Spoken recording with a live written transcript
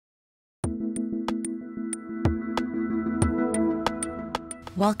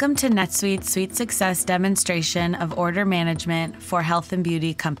Welcome to NetSuite SuiteSuccess demonstration of order management for health and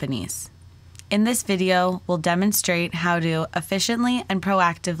beauty companies. In this video, we'll demonstrate how to efficiently and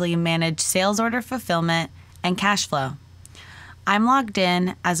proactively manage sales order fulfillment and cash flow. I'm logged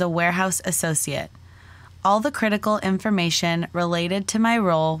in as a warehouse associate. All the critical information related to my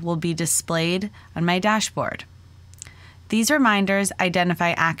role will be displayed on my dashboard. These reminders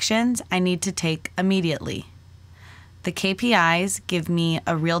identify actions I need to take immediately. The KPIs give me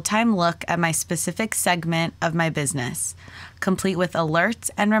a real-time look at my specific segment of my business, complete with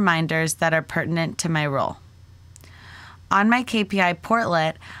alerts and reminders that are pertinent to my role. On my KPI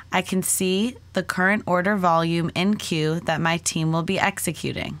portlet, I can see the current order volume in queue that my team will be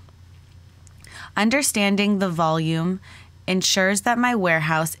executing. Understanding the volume ensures that my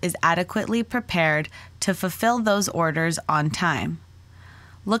warehouse is adequately prepared to fulfill those orders on time.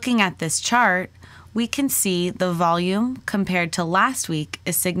 Looking at this chart, we can see the volume compared to last week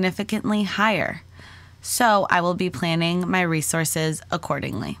is significantly higher, so I will be planning my resources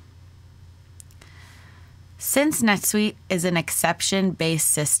accordingly. Since NetSuite is an exception-based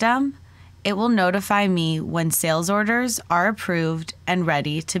system, it will notify me when sales orders are approved and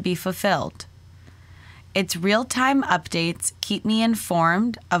ready to be fulfilled. Its real-time updates keep me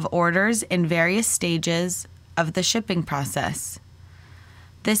informed of orders in various stages of the shipping process.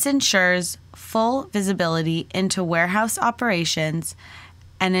 This ensures full visibility into warehouse operations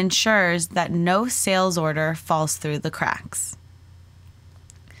and ensures that no sales order falls through the cracks.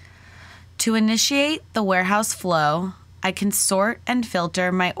 To initiate the warehouse flow, I can sort and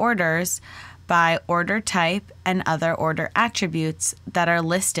filter my orders by order type and other order attributes that are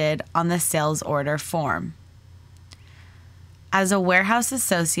listed on the sales order form. As a warehouse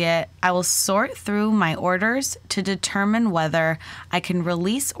associate, I will sort through my orders to determine whether I can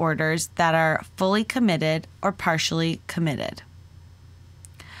release orders that are fully committed or partially committed.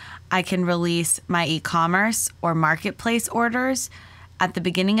 I can release my e-commerce or marketplace orders at the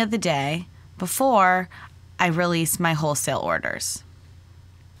beginning of the day before I release my wholesale orders.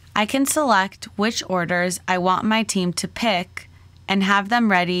 I can select which orders I want my team to pick and have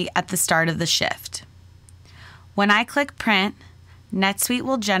them ready at the start of the shift. When I click Print, NetSuite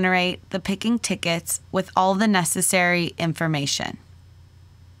will generate the picking tickets with all the necessary information.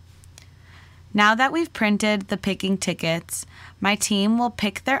 Now that we've printed the picking tickets, my team will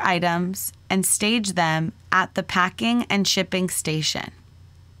pick their items and stage them at the packing and shipping station.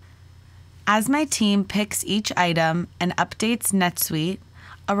 As my team picks each item and updates NetSuite,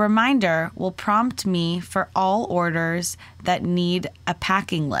 a reminder will prompt me for all orders that need a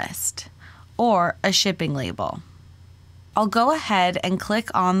packing list or a shipping label. I'll go ahead and click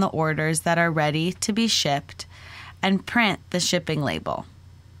on the orders that are ready to be shipped and print the shipping label.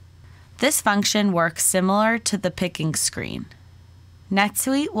 This function works similar to the picking screen.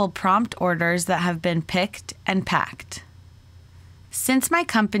 NetSuite will prompt orders that have been picked and packed. Since my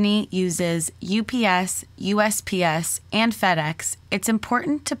company uses UPS, USPS, and FedEx, it's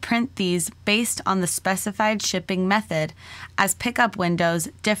important to print these based on the specified shipping method, as pickup windows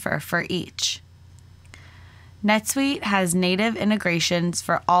differ for each. NetSuite has native integrations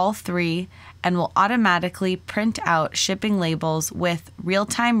for all three and will automatically print out shipping labels with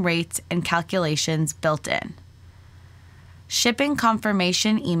real-time rates and calculations built in. Shipping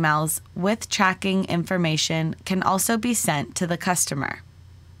confirmation emails with tracking information can also be sent to the customer.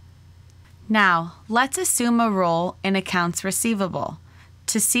 Now, let's assume a role in accounts receivable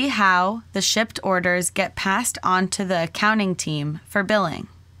to see how the shipped orders get passed on to the accounting team for billing.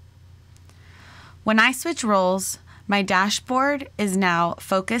 When I switch roles, my dashboard is now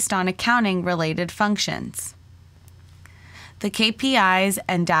focused on accounting-related functions. The KPIs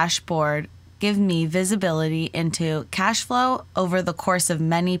and dashboard give me visibility into cash flow over the course of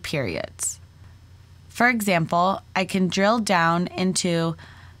many periods. For example, I can drill down into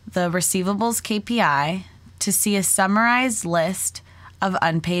the receivables KPI to see a summarized list of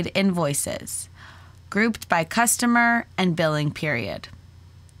unpaid invoices, grouped by customer and billing period.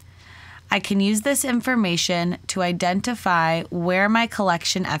 I can use this information to identify where my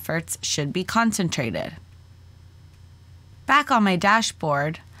collection efforts should be concentrated. Back on my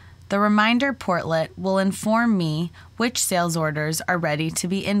dashboard, the reminder portlet will inform me which sales orders are ready to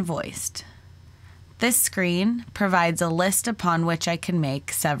be invoiced. This screen provides a list upon which I can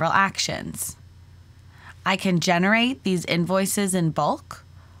make several actions. I can generate these invoices in bulk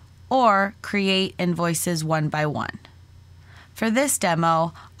or create invoices one by one. For this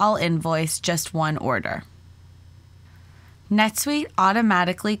demo, I'll invoice just one order. NetSuite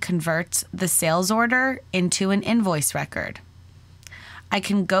automatically converts the sales order into an invoice record. I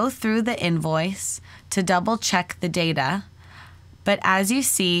can go through the invoice to double check the data, But as you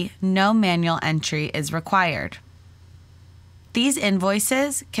see, no manual entry is required. These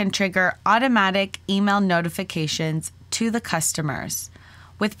invoices can trigger automatic email notifications to the customers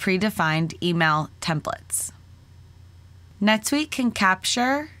with predefined email templates. NetSuite can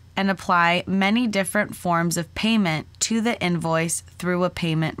capture and apply many different forms of payment to the invoice through a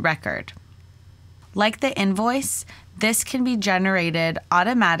payment record. Like the invoice, this can be generated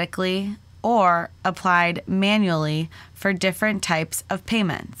automatically or applied manually for different types of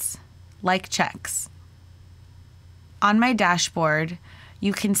payments, like checks. On my dashboard,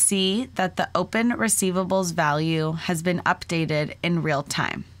 you can see that the open receivables value has been updated in real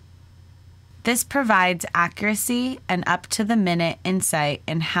time. This provides accuracy and up-to-the-minute insight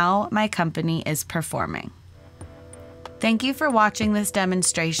in how my company is performing. Thank you for watching this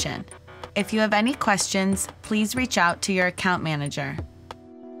demonstration. If you have any questions, please reach out to your account manager.